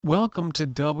Welcome to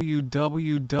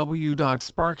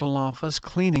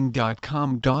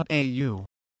www.sparkleofficecleaning.com.au.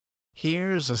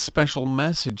 Here's a special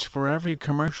message for every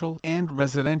commercial and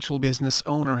residential business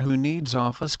owner who needs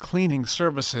office cleaning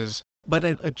services, but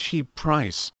at a cheap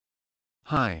price.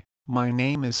 Hi, my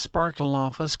name is Sparkle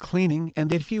Office Cleaning,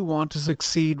 and if you want to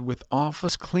succeed with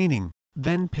office cleaning,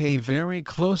 then pay very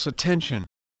close attention.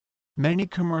 Many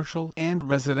commercial and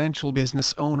residential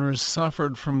business owners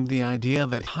suffered from the idea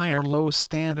that hire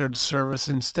low-standard service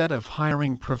instead of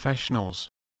hiring professionals.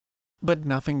 But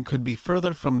nothing could be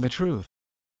further from the truth.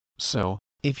 So,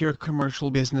 if you're a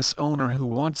commercial business owner who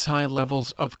wants high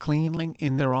levels of cleaning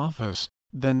in their office,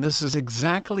 then this is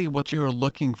exactly what you're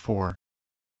looking for.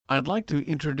 I'd like to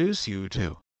introduce you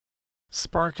to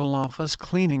Sparkle Office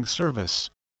Cleaning Service,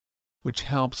 which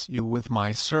helps you with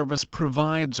my service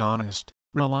provides honest,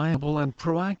 reliable and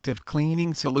proactive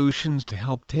cleaning solutions to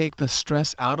help take the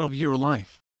stress out of your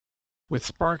life. With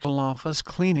Sparkle Office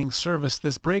Cleaning Service,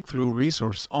 this breakthrough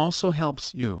resource also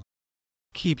helps you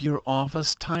keep your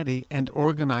office tidy and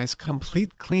organize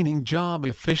complete cleaning job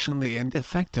efficiently and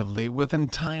effectively within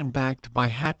time, backed by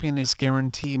happiness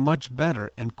guarantee, much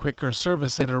better and quicker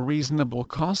service at a reasonable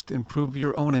cost, improve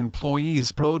your own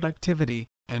employees' productivity,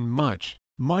 and much,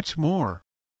 much more.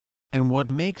 And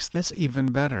what makes this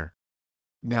even better?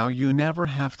 Now you never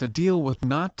have to deal with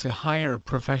not to hire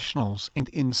professionals and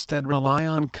instead rely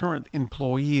on current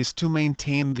employees to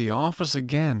maintain the office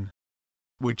again.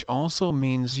 Which also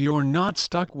means you're not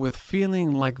stuck with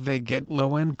feeling like they get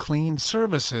low-end clean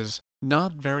services,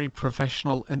 not very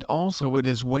professional, and also it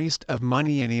is waste of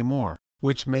money anymore,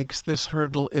 which makes this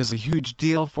hurdle is a huge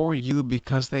deal for you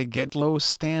because they get low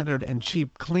standard and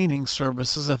cheap cleaning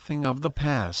services a thing of the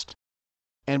past.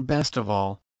 And best of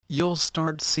all, you'll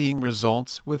start seeing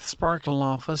results with Sparkle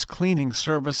Office Cleaning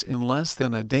Service in less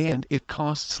than a day, and it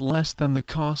costs less than the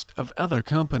cost of other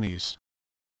companies.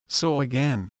 So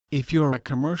again, if you're a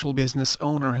commercial business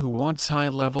owner who wants high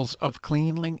levels of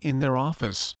cleaning in their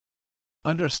office,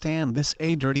 understand this: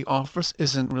 a dirty office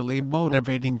isn't really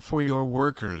motivating for your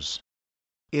workers.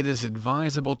 It is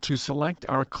advisable to select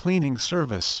our cleaning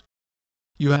service.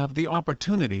 You have the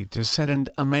opportunity to set and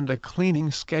amend a cleaning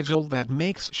schedule that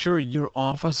makes sure your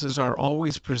offices are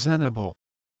always presentable.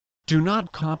 Do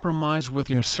not compromise with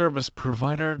your service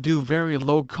provider. Do very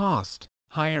low cost,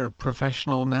 hire a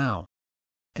professional now.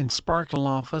 And Sparkle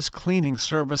Office Cleaning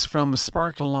Service from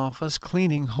Sparkle Office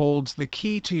Cleaning holds the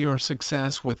key to your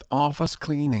success with office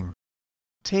cleaning.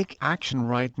 Take action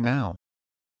right now.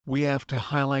 We have to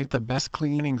highlight the best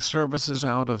cleaning services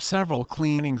out of several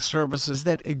cleaning services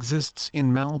that exists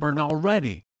in Melbourne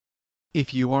already.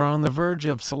 If you are on the verge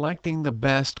of selecting the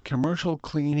best commercial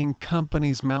cleaning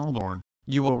companies Melbourne,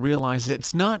 you will realize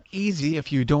it's not easy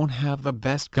if you don't have the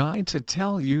best guide to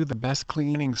tell you the best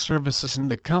cleaning services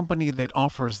and the company that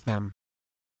offers them.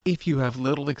 If you have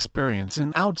little experience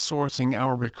in outsourcing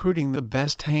or recruiting the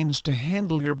best hands to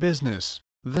handle your business,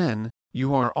 then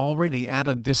you are already at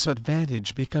a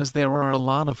disadvantage because there are a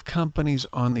lot of companies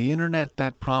on the internet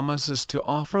that promises to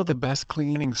offer the best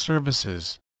cleaning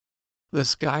services.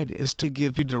 This guide is to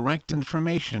give you direct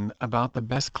information about the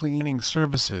best cleaning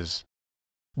services.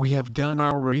 We have done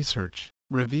our research,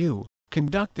 review,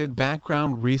 conducted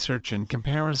background research and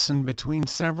comparison between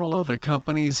several other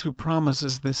companies who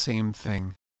promises the same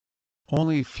thing.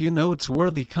 Only few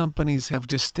noteworthy companies have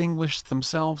distinguished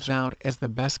themselves out as the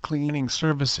best cleaning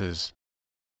services.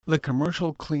 The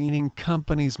commercial cleaning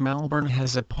companies Melbourne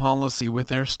has a policy with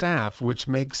their staff which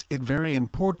makes it very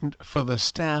important for the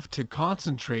staff to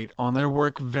concentrate on their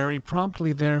work very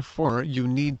promptly. Therefore you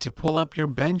need to pull up your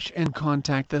bench and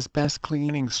contact this best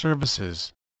cleaning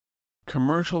services.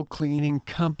 Commercial cleaning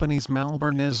companies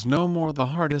Melbourne is no more the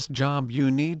hardest job you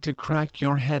need to crack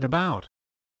your head about.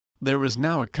 There is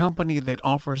now a company that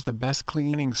offers the best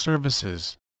cleaning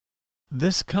services.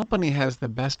 This company has the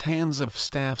best hands of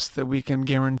staffs that we can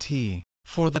guarantee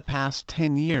for the past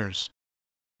 10 years.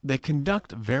 They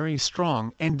conduct very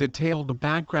strong and detailed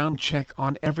background check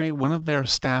on every one of their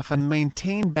staff and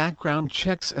maintain background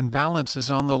checks and balances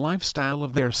on the lifestyle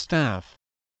of their staff.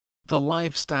 The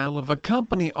lifestyle of a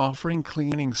company offering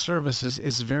cleaning services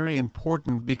is very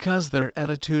important because their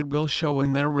attitude will show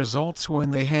in their results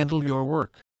when they handle your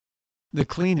work. The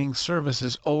cleaning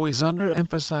services always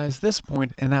underemphasize this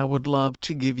point, and I would love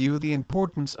to give you the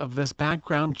importance of this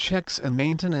background checks and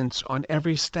maintenance on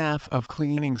every staff of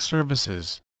cleaning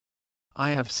services. I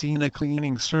have seen a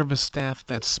cleaning service staff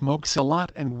that smokes a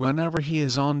lot, and whenever he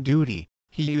is on duty,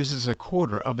 he uses a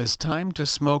quarter of his time to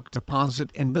smoke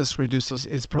deposit, and this reduces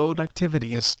his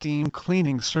productivity. Esteem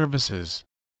cleaning services.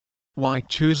 Why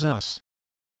choose us?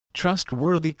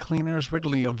 trustworthy cleaners,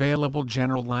 readily available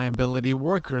general liability,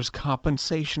 workers'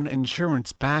 compensation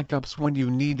insurance, backups when you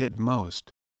need it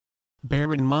most.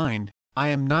 Bear in mind, I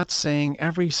am not saying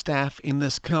every staff in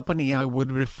this company I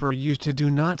would refer you to do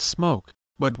not smoke,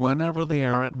 but whenever they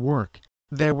are at work,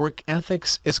 their work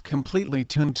ethics is completely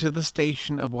tuned to the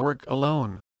station of work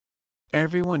alone.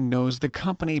 Everyone knows the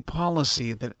company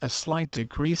policy that a slight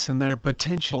decrease in their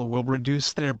potential will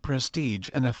reduce their prestige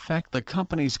and affect the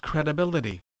company's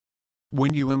credibility.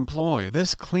 When you employ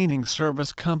this cleaning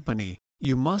service company,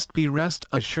 you must be rest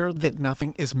assured that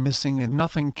nothing is missing and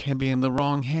nothing can be in the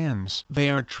wrong hands. They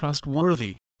are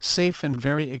trustworthy, safe and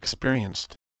very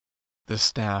experienced. The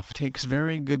staff takes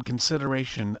very good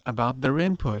consideration about their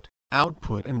input,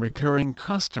 output and recurring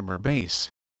customer base.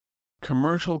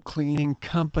 Commercial cleaning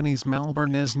companies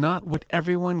Melbourne is not what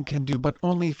everyone can do, but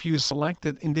only few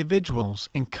selected individuals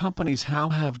and companies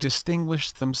have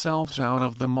distinguished themselves out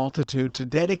of the multitude to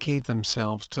dedicate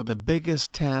themselves to the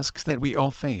biggest tasks that we all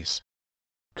face.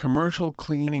 Commercial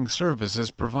cleaning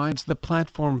services provides the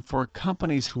platform for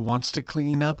companies who wants to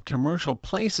clean up commercial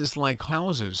places like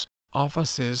houses,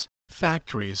 offices,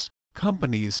 factories,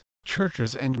 companies,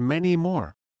 churches and many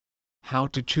more. How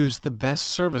to choose the best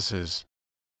services.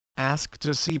 Ask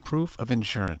to see proof of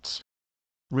insurance.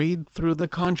 Read through the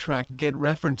contract, get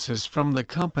references from the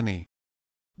company.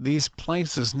 These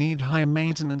places need high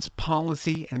maintenance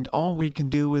policy and all we can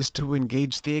do is to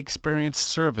engage the experienced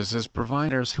services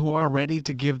providers who are ready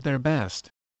to give their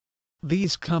best.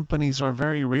 These companies are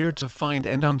very rare to find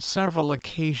and on several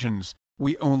occasions,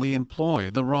 we only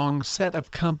employ the wrong set of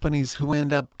companies who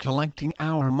end up collecting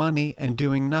our money and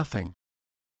doing nothing.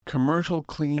 Commercial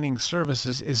cleaning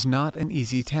services is not an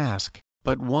easy task,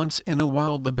 but once in a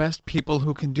while the best people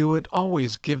who can do it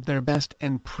always give their best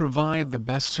and provide the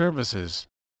best services.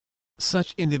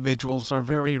 Such individuals are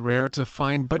very rare to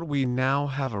find, but we now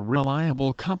have a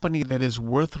reliable company that is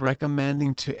worth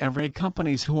recommending to every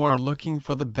companies who are looking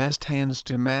for the best hands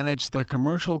to manage their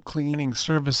commercial cleaning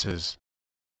services.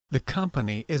 The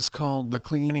company is called the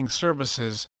Cleaning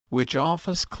Services, which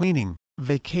office cleaning,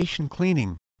 vacation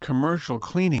cleaning, commercial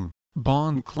cleaning,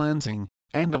 bond cleansing,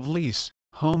 end of lease,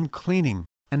 home cleaning,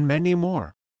 and many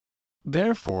more.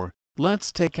 Therefore,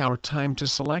 let's take our time to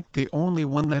select the only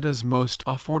one that is most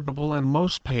affordable and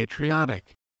most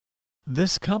patriotic.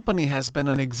 This company has been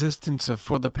in existence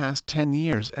for the past 10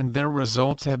 years and their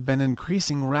results have been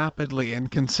increasing rapidly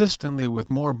and consistently with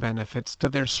more benefits to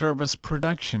their service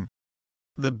production.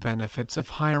 The benefits of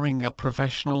hiring a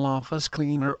professional office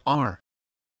cleaner are: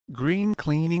 green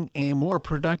cleaning. A more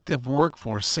productive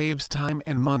workforce saves time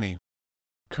and money.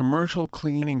 Commercial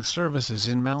cleaning services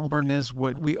in Melbourne is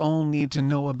what we all need to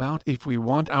know about if we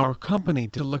want our company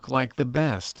to look like the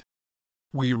best.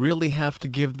 We really have to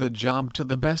give the job to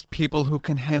the best people who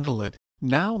can handle it.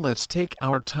 Now let's take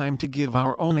our time to give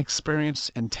our own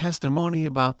experience and testimony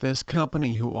about this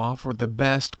company who offer the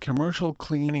best commercial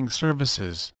cleaning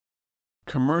services.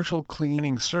 Commercial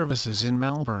cleaning services in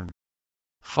Melbourne.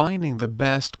 Finding the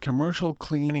best commercial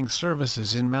cleaning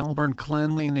services in Melbourne.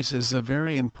 Cleanliness is a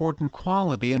very important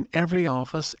quality in every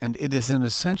office and it is an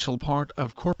essential part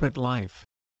of corporate life.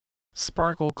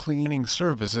 Sparkle Cleaning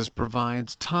Services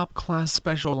provides top-class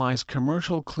specialized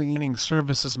commercial cleaning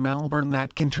services Melbourne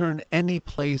that can turn any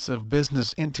place of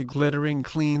business into glittering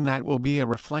clean that will be a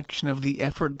reflection of the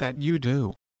effort that you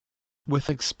do.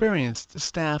 With experienced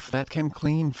staff that can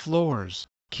clean floors,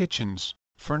 kitchens,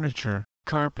 furniture,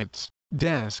 carpets,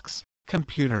 desks,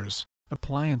 computers,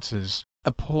 appliances,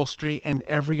 upholstery and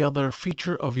every other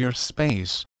feature of your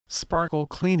space, Sparkle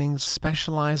Cleaning's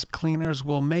specialized cleaners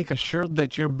will make assured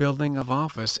that your building of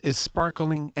office is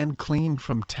sparkling and clean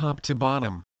from top to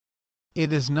bottom.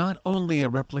 It is not only a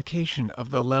replication of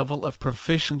the level of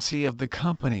proficiency of the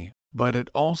company, but it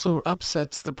also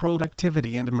upsets the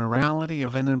productivity and morality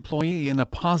of an employee in a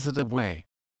positive way.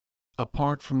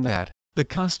 Apart from that, the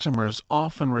customers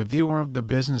often review of the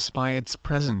business by its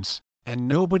presence, and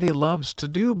nobody loves to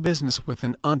do business with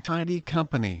an untidy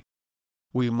company.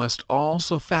 We must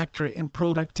also factor in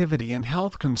productivity and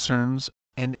health concerns,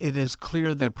 and it is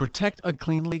clear that protect a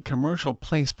cleanly commercial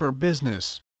place for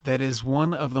business, that is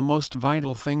one of the most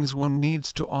vital things one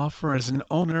needs to offer as an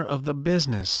owner of the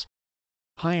business.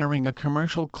 Hiring a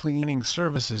commercial cleaning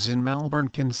services in Melbourne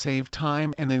can save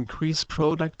time and increase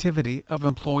productivity of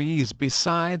employees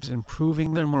besides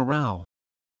improving their morale.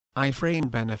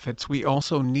 iframe benefits. We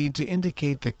also need to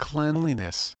indicate the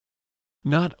cleanliness.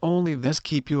 Not only this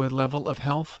keep you a level of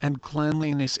health and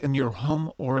cleanliness in your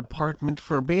home or apartment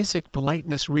for basic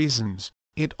politeness reasons,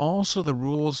 it also the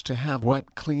rules to have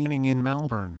wet cleaning in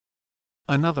Melbourne.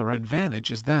 Another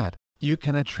advantage is that, You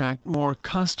can attract more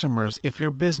customers if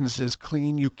your business is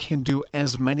clean. You can do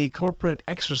as many corporate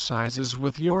exercises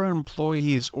with your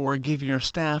employees or give your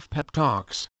staff pep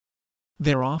talks.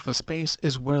 Their office space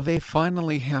is where they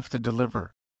finally have to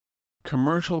deliver.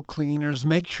 Commercial cleaners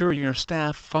make sure your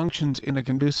staff functions in a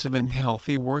conducive and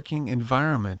healthy working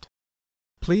environment.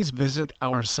 Please visit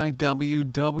our site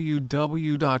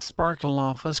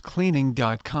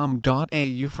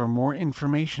www.sparkleofficecleaning.com.au for more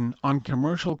information on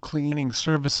commercial cleaning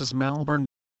services. Melbourne.